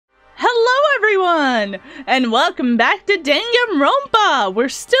everyone, and welcome back to Danganronpa! We're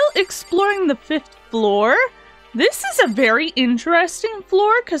still exploring the 5th floor. This is a very interesting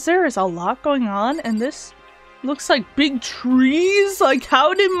floor because there is a lot going on, and this looks like big trees. Like,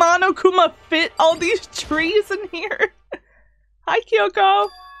 how did Monokuma fit all these trees in here? Hi, Kyoko!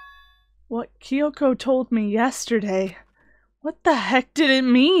 What Kyoko told me yesterday. What the heck did it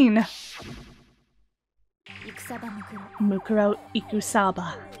mean? Mukuro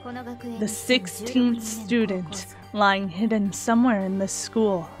Ikusaba, the 16th student lying hidden somewhere in this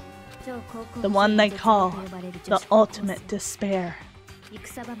school. The one they call the ultimate despair.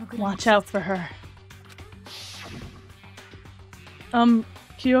 Watch out for her.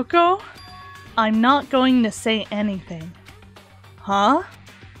 Kyoko? I'm not going to say anything. Huh?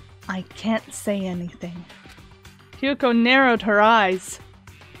 I can't say anything. Kyoko narrowed her eyes.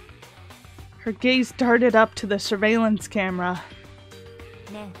 Her gaze darted up to the surveillance camera.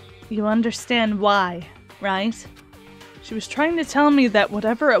 You understand why, right? She was trying to tell me that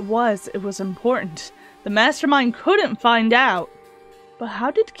whatever it was important. The mastermind couldn't find out. But how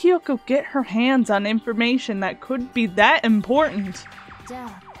did Kyoko get her hands on information that could be that important?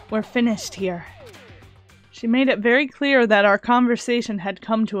 We're finished here. She made it very clear that our conversation had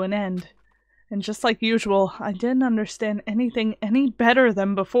come to an end. And just like usual, I didn't understand anything any better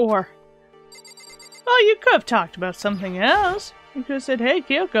than before. Well, you could have talked about something else. You could have said, hey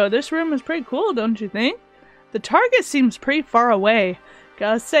Kyoko, this room is pretty cool, don't you think? The target seems pretty far away.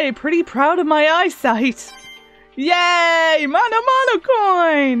 Gotta say, pretty proud of my eyesight. Yay! Mono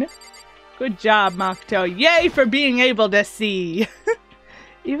coin! Good job, Makoto. Yay for being able to see!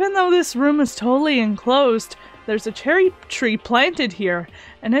 Even though this room is totally enclosed, there's a cherry tree planted here,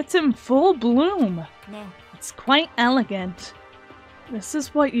 and it's in full bloom. It's quite elegant. This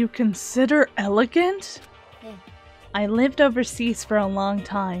is what you consider elegant? I lived overseas for a long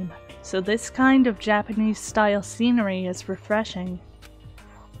time, so this kind of Japanese-style scenery is refreshing.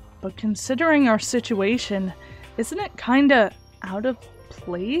 But considering our situation, isn't it kinda out of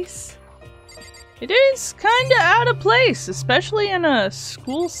place? It is kinda out of place, especially in a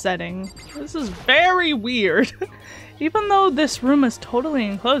school setting. This is very weird. Even though this room is totally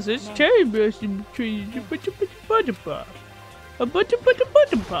enclosed, there's cherry blossom trees. And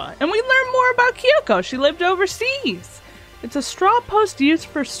we learn more about Kyoko. She lived overseas. It's a straw post used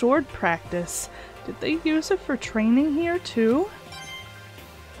for sword practice. Did they use it for training here too?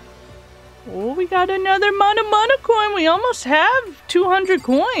 Oh, we got another Mono coin. We almost have 200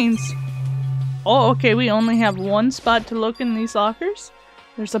 coins. Oh, okay, we only have one spot to look in these lockers.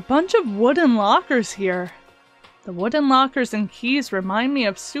 There's a bunch of wooden lockers here. The wooden lockers and keys remind me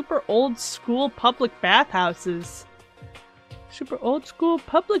of super old school public bathhouses. Super old school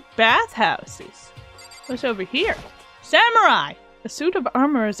public bathhouses. What's over here? Samurai! A suit of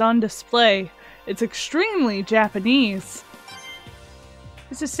armor is on display. It's extremely Japanese.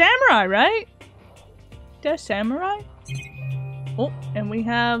 It's a samurai, right? That's samurai? Oh, and we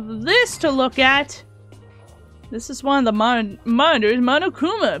have this to look at. This is one of the monitors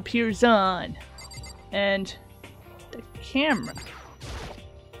Monokuma appears on. And the camera.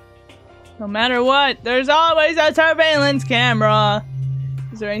 No matter what, there's always a surveillance camera!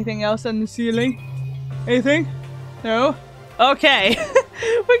 Is there anything else on the ceiling? Anything? No? Okay.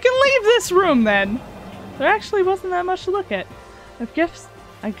 We can leave this room then. There actually wasn't that much to look at.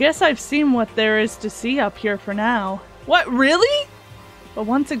 I guess I've seen what there is to see up here for now. What, really? But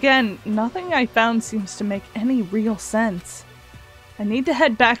once again, nothing I found seems to make any real sense. I need to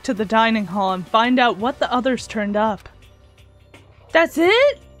head back to the dining hall and find out what the others turned up. That's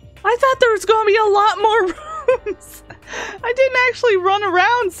it? I thought there was gonna be a lot more rooms! I didn't actually run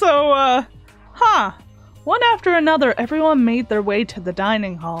around, so, One after another, everyone made their way to the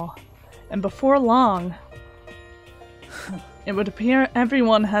dining hall. And before long, it would appear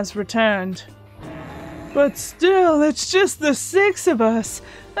everyone has returned. But still, it's just the 6 of us.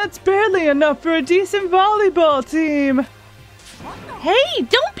 That's barely enough for a decent volleyball team. Hey,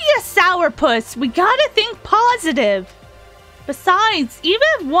 don't be a sourpuss! We gotta think positive! Besides, even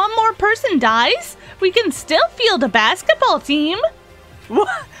if one more person dies, we can still field a basketball team!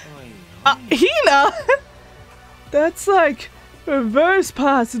 What? Hina? That's like reverse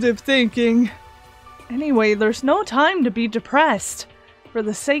positive thinking. Anyway, there's no time to be depressed. For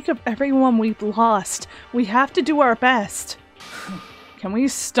the sake of everyone we've lost, we have to do our best. Can we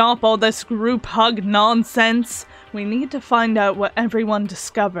stop all this group hug nonsense? We need to find out what everyone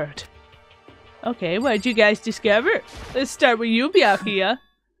discovered. Okay, what'd you guys discover? Let's start with you, Byakuya.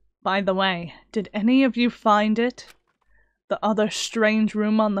 By the way, did any of you find it? The other strange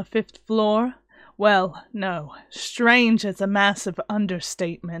room on the 5th floor? Well, no. Strange is a massive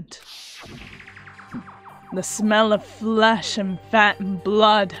understatement. The smell of flesh and fat and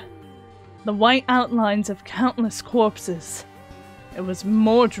blood. The white outlines of countless corpses. It was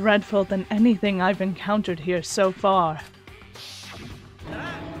more dreadful than anything I've encountered here so far.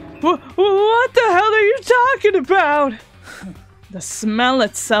 What the hell are you talking about? The smell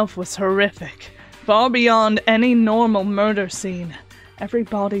itself was horrific, far beyond any normal murder scene. Every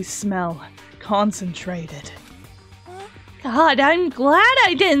body's smell, concentrated. God, I'm glad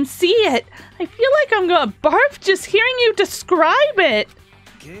I didn't see it. I feel like I'm gonna barf just hearing you describe it.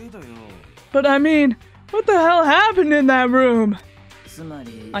 But I mean, what the hell happened in that room?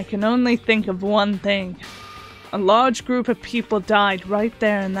 I can only think of one thing. A large group of people died right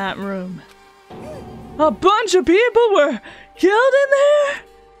there in that room. A bunch of people were killed in there?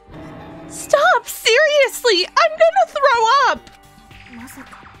 Stop! Seriously! I'm gonna throw up!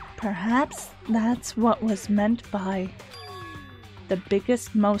 Perhaps that's what was meant by the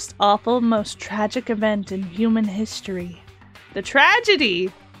biggest, most awful, most tragic event in human history. The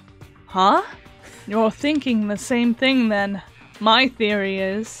tragedy! Huh? You're thinking the same thing then. My theory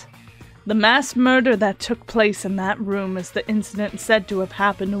is, the mass murder that took place in that room is the incident said to have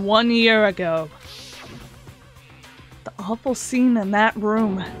happened 1 year ago. The awful scene in that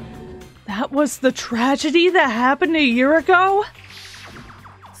room, that was the tragedy that happened 1 year ago?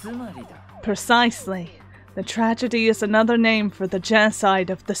 Precisely. The tragedy is another name for the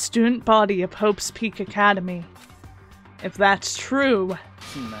genocide of the student body of Hope's Peak Academy. If that's true,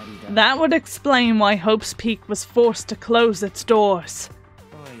 that would explain why Hope's Peak was forced to close its doors.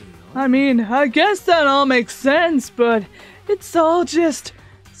 I mean, I guess that all makes sense, but it's all just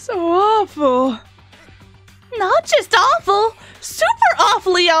so awful. Not just awful, super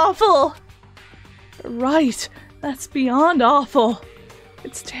awfully awful! Right, that's beyond awful.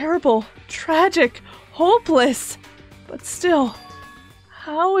 It's terrible, tragic, hopeless. But still,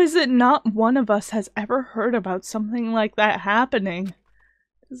 how is it not one of us has ever heard about something like that happening?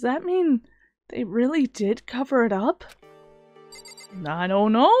 Does that mean they really did cover it up? I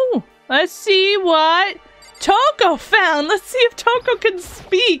don't know. Let's see what Toko found. Let's see if Toko can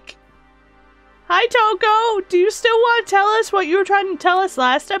speak. Hi, Toko. Do you still want to tell us what you were trying to tell us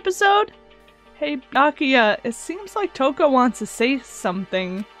last episode? Hey, Nakia, it seems like Toko wants to say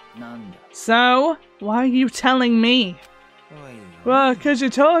something. So, why are you telling me? Well, 'cause you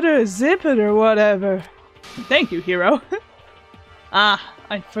told her to zip it or whatever. Thank you, Hiro.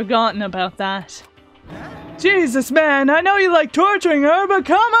 I'd forgotten about that. Jesus, man, I know you like torturing her, but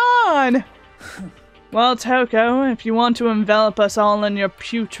come on! Well, Toko, if you want to envelop us all in your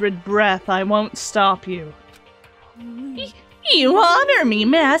putrid breath, I won't stop you. You honor me,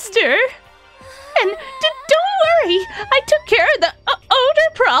 Master. And don't worry, I took care of the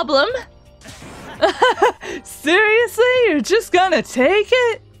odor problem. Seriously? You're just gonna take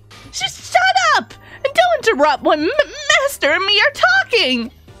it? Just shut up! And don't interrupt when Master and me are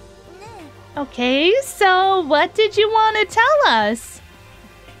talking! Okay, so what did you want to tell us?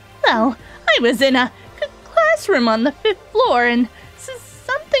 Well, I was in a classroom on the 5th floor and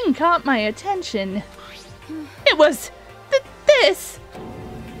something caught my attention. It was this.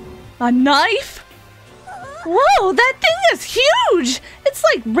 A knife? Whoa, that thing is huge! It's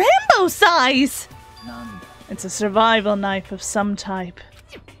like Rambo size! It's a survival knife of some type.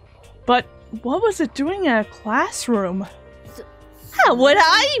 But what was it doing in a classroom? How would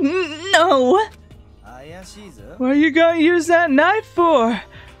I know? What are you gonna use that knife for?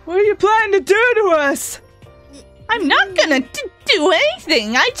 What are you planning to do to us? I'm not gonna do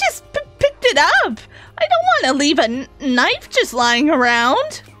anything. I just picked it up. I don't want to leave a knife just lying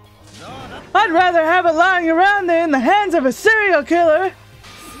around. I'd rather have it lying around than in the hands of a serial killer.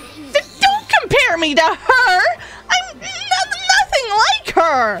 Don't compare me to her. I'm nothing like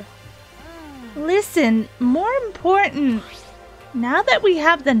her. Listen, more important, now that we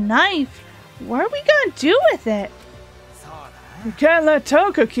have the knife, what are we gonna do with it? We can't let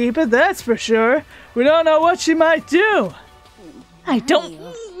Toko keep it, that's for sure. We don't know what she might do. I don't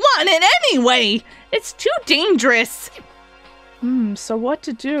want it anyway. It's too dangerous. So what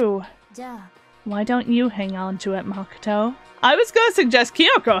to do? Why don't you hang on to it, Makoto? I was gonna suggest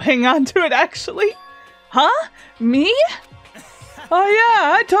Kyoko hang on to it, actually. Huh? Me? Oh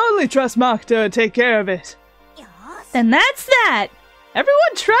yeah, I totally trust Makoto to take care of it. Then that's that.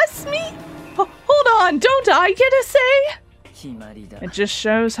 Everyone trusts me? Hold on, don't I get a say? It just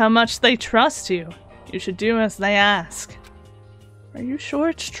shows how much they trust you. You should do as they ask. Are you sure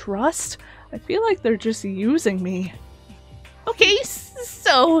it's trust? I feel like they're just using me. Okay,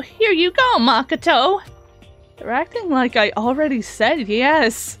 so here you go, Makoto. They're acting like I already said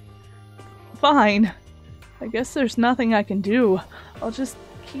yes. Fine. I guess there's nothing I can do. I'll just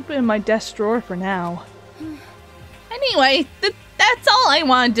keep it in my desk drawer for now. Anyway, that's all I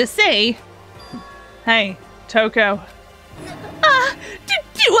wanted to say. Hey, Toko.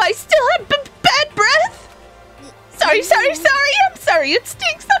 Do I still have bad breath? Sorry. I'm sorry. It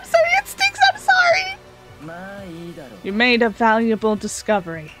stinks. I'm sorry. You made a valuable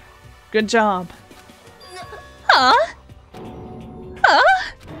discovery. Good job. Huh?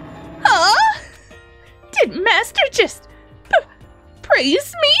 Did Master just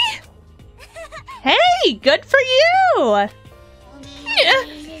praise me? Hey, good for you! Yeah!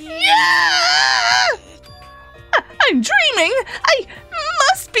 I'm dreaming! I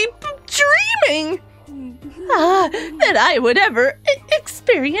must be dreaming! That I would ever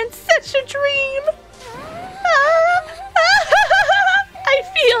experience such a dream! I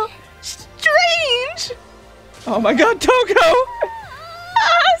feel strange! Oh my god, Toko!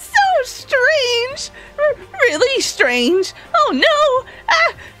 So strange! Really strange! Oh no!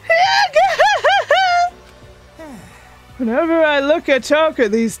 Whenever I look at Toko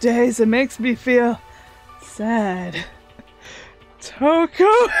these days, it makes me feel sad.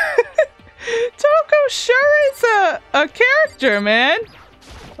 Toko? Toko sure is a character, man.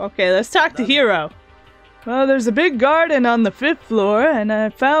 Okay, let's talk to Hiro. Well, there's a big garden on the 5th floor, and I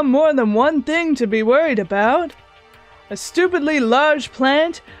found more than one thing to be worried about. A stupidly large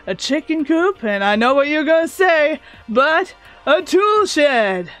plant, a chicken coop, and I know what you're gonna say, but a tool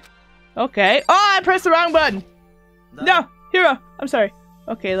shed. Okay. Oh, I pressed the wrong button. No, Hiro, I'm sorry.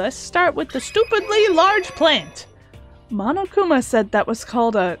 Okay, let's start with the stupidly large plant. Monokuma said that was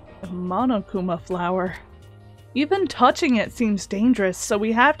called a Monokuma flower. Even touching it seems dangerous, so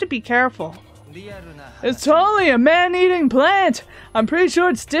we have to be careful. It's totally a man-eating plant. I'm pretty sure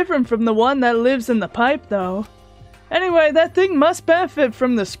it's different from the one that lives in the pipe, though. Anyway, that thing must benefit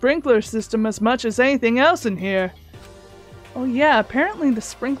from the sprinkler system as much as anything else in here. Oh yeah, apparently the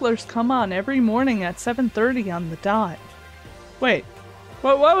sprinklers come on every morning at 7:30 on the dot. Wait,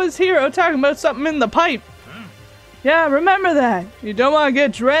 what was Hiro talking about something in the pipe? Yeah, remember that. You don't want to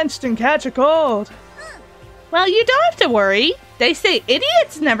get drenched and catch a cold. Well, you don't have to worry. They say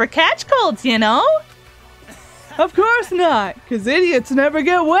idiots never catch colds, you know? Of course not, because idiots never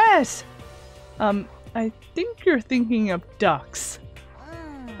get wet. I think you're thinking of ducks.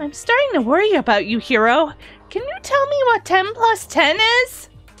 I'm starting to worry about you, Hiro. Can you tell me what 10 plus 10 is?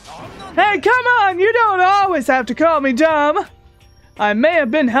 Hey, come on! You don't always have to call me dumb! I may have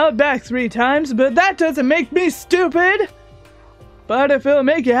been held back 3 times, but that doesn't make me stupid! But if it'll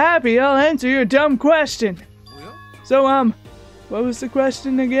make you happy, I'll answer your dumb question. So, what was the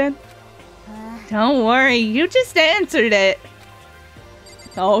question again? Don't worry, you just answered it.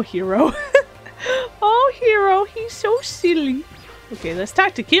 Oh, Hiro. Oh, Hiro, he's so silly. Okay, let's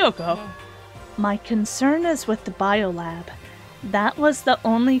talk to Kyoko. My concern is with the biolab. That was the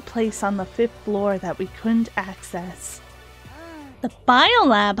only place on the 5th floor that we couldn't access. The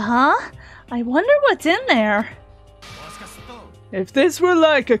biolab, huh? I wonder what's in there. If this were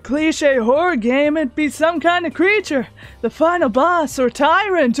like a cliche horror game, it'd be some kind of creature. The final boss or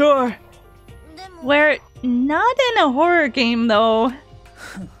tyrant or... We're not in a horror game, though.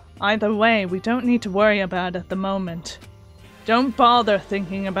 Either way, we don't need to worry about it at the moment. Don't bother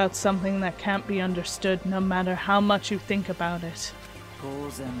thinking about something that can't be understood no matter how much you think about it.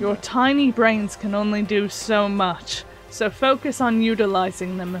 Your tiny brains can only do so much, so focus on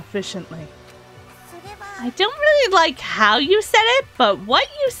utilizing them efficiently. I don't really like how you said it, but what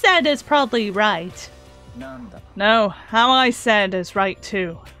you said is probably right. No, how I said is right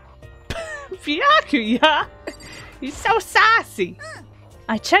too. Byakuya! He's so sassy!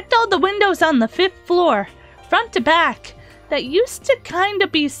 I checked all the windows on the 5th floor, front to back. That used to kinda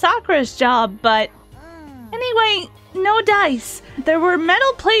be Sakura's job, but... Anyway, no dice. There were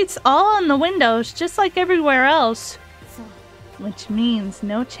metal plates all on the windows, just like everywhere else. Which means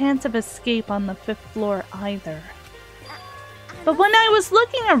no chance of escape on the 5th floor either. But when I was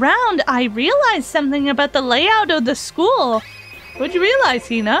looking around, I realized something about the layout of the school. What'd you realize,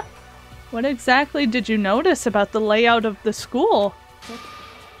 Hina? What exactly did you notice about the layout of the school?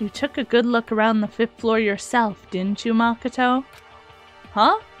 You took a good look around the 5th floor yourself, didn't you, Makoto?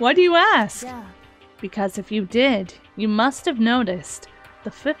 Huh? Why do you ask? Because if you did, you must have noticed the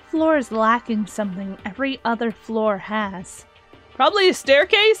 5th floor is lacking something every other floor has. Probably a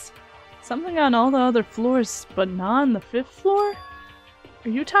staircase? Something on all the other floors, but not on the 5th floor? Are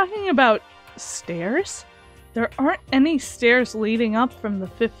you talking about stairs? There aren't any stairs leading up from the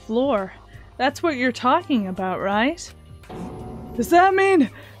 5th floor. That's what you're talking about, right? Does that mean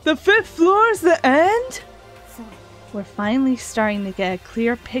the 5th floor is the end? We're finally starting to get a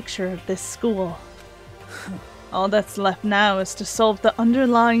clear picture of this school. All that's left now is to solve the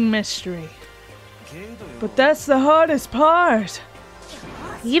underlying mystery. But that's the hardest part.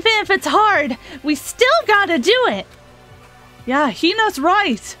 Even if it's hard, we still gotta do it. Yeah, Hina's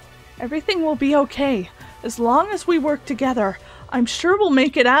right. Everything will be okay. As long as we work together, I'm sure we'll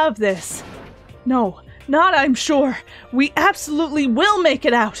make it out of this. No, not I'm sure. We absolutely will make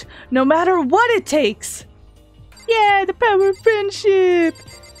it out, no matter what it takes. Yeah, the power of friendship.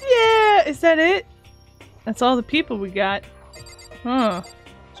 Yeah, is that it? That's all the people we got. Huh.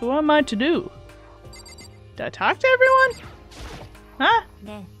 So what am I to do? Did I talk to everyone? Huh?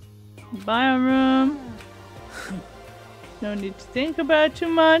 Buy a room. No need to think about it too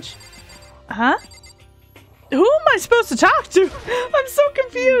much. Huh? Who am I supposed to talk to? I'm so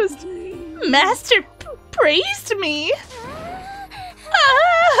confused. Master praised me.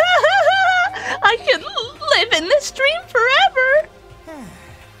 I could live in this dream forever.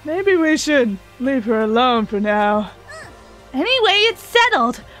 Maybe we should leave her alone for now. Anyway, it's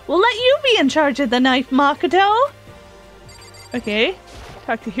settled. We'll let you be in charge of the knife, Makoto. Okay.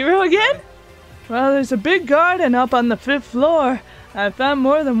 Talk to Hiro again? Well, there's a big garden up on the 5th floor. I found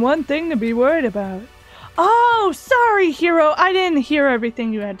more than one thing to be worried about. Oh, sorry, Hiro. I didn't hear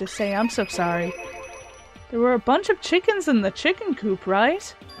everything you had to say. I'm so sorry. There were a bunch of chickens in the chicken coop,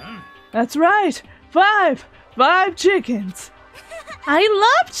 right? That's right. 5 chickens.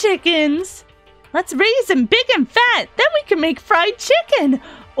 I love chickens. Let's raise them big and fat. Then we can make fried chicken.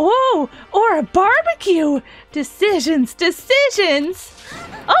 Oh, or a barbecue. Decisions.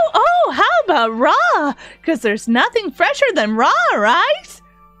 Oh, how about raw? Because there's nothing fresher than raw, right?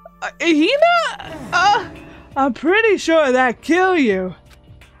 Hina? I'm pretty sure that'd kill you.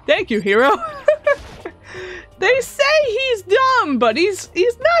 Thank you, Hiro. They say he's dumb, but he's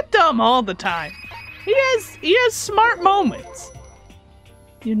not dumb all the time. He has smart moments.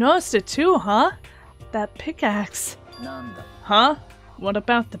 You noticed it too, huh? That pickaxe. Huh? What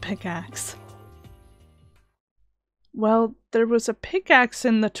about the pickaxe? Well, there was a pickaxe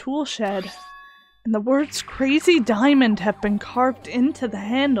in the tool shed, and the words Crazy Diamond have been carved into the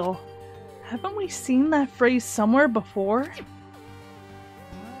handle. Haven't we seen that phrase somewhere before?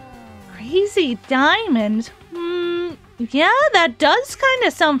 Crazy Diamond? Yeah, that does kind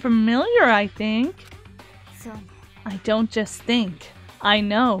of sound familiar, I think. I don't just think. I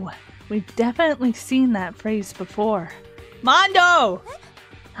know. We've definitely seen that phrase before. Mondo!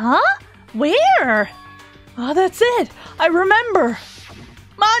 Huh? Where? Oh, that's it! I remember!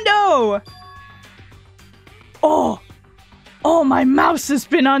 Mondo! Oh, my mouse has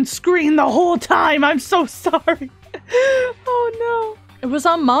been on screen the whole time! I'm so sorry! Oh no! It was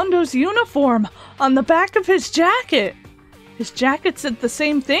on Mondo's uniform, on the back of his jacket! His jacket said the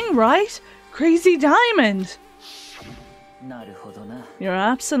same thing, right? Crazy Diamond! You're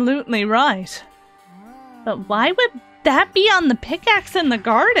absolutely right. But why would that be on the pickaxe in the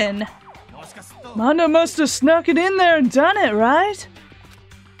garden? Mondo must have snuck it in there and done it, right?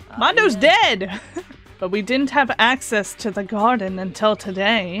 Mondo's dead! But we didn't have access to the garden until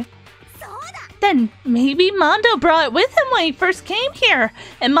today. Then maybe Mondo brought it with him when he first came here,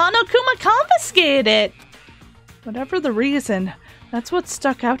 and Monokuma confiscated it. Whatever the reason, that's what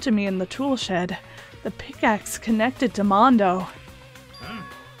stuck out to me in the tool shed. The pickaxe connected to Mondo.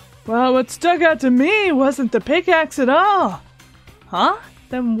 Well, what stuck out to me wasn't the pickaxe at all. Huh?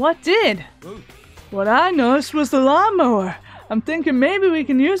 Then what did? What I noticed was the lawnmower. I'm thinking maybe we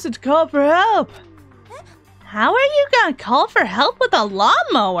can use it to call for help. How are you gonna call for help with a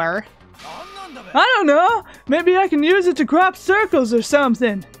lawnmower? I don't know. Maybe I can use it to crop circles or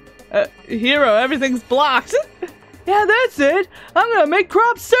something. Hiro, everything's blocked. Yeah, that's it. I'm gonna make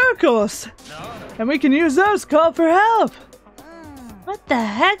crop circles. And we can use those to call for help. What the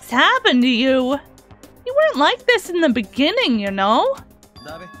heck's happened to you? You weren't like this in the beginning, you know?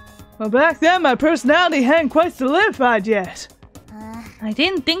 Well, back then my personality hadn't quite solidified yet. I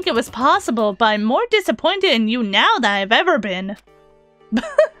didn't think it was possible, but I'm more disappointed in you now than I've ever been.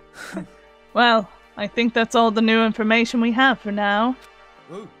 Well, I think that's all the new information we have for now.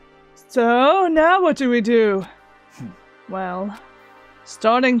 So, now what do we do? Well,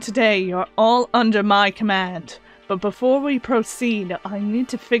 starting today, you're all under my command. But before we proceed, I need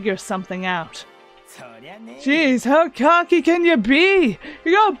to figure something out. Jeez, how cocky can you be?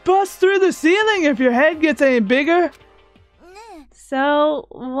 You're gonna bust through the ceiling if your head gets any bigger. So,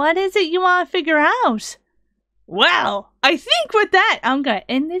 what is it you want to figure out? Well, I think with that, I'm gonna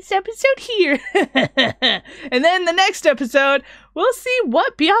end this episode here. And then the next episode, we'll see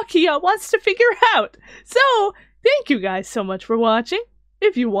what Byakuya wants to figure out. So, thank you guys so much for watching.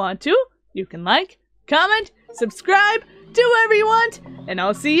 If you want to, you can like, comment, subscribe, do whatever you want, and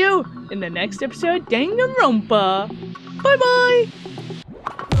I'll see you in the next episode of Danganronpa. Bye bye!